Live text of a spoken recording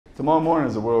Tomorrow morning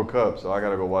is the World Cup, so I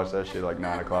gotta go watch that shit like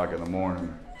 9 o'clock in the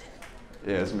morning.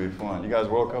 Yeah, it's gonna be fun. You guys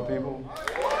World Cup people?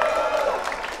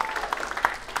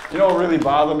 You know what really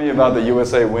bothered me about the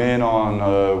USA win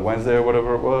on Wednesday or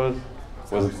whatever it was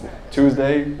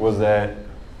Tuesday, was that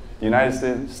the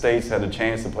United States had a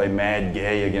chance to play mad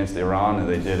gay against Iran and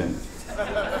they didn't.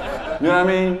 You know what I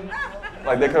mean?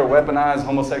 Like they could have weaponized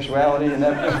homosexuality and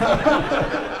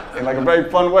that in like a very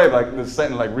fun way, like just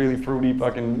setting like really fruity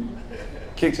fucking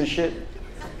kicks and shit.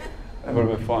 That would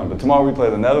have been fun. But tomorrow we play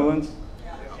the Netherlands.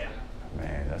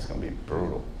 Man, that's gonna be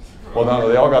brutal. Well, no,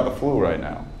 they all got the flu right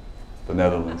now. The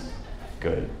Netherlands.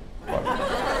 Good.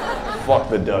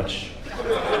 Fuck the Dutch.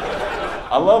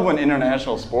 I love when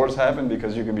international sports happen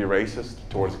because you can be racist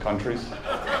towards countries.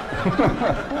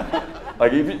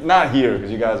 Like, if you, not here because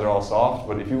you guys are all soft,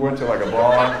 but if you went to like a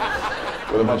bar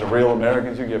with a bunch of real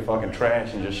Americans, you get fucking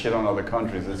trash and just shit on other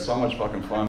countries. It's so much fucking fun.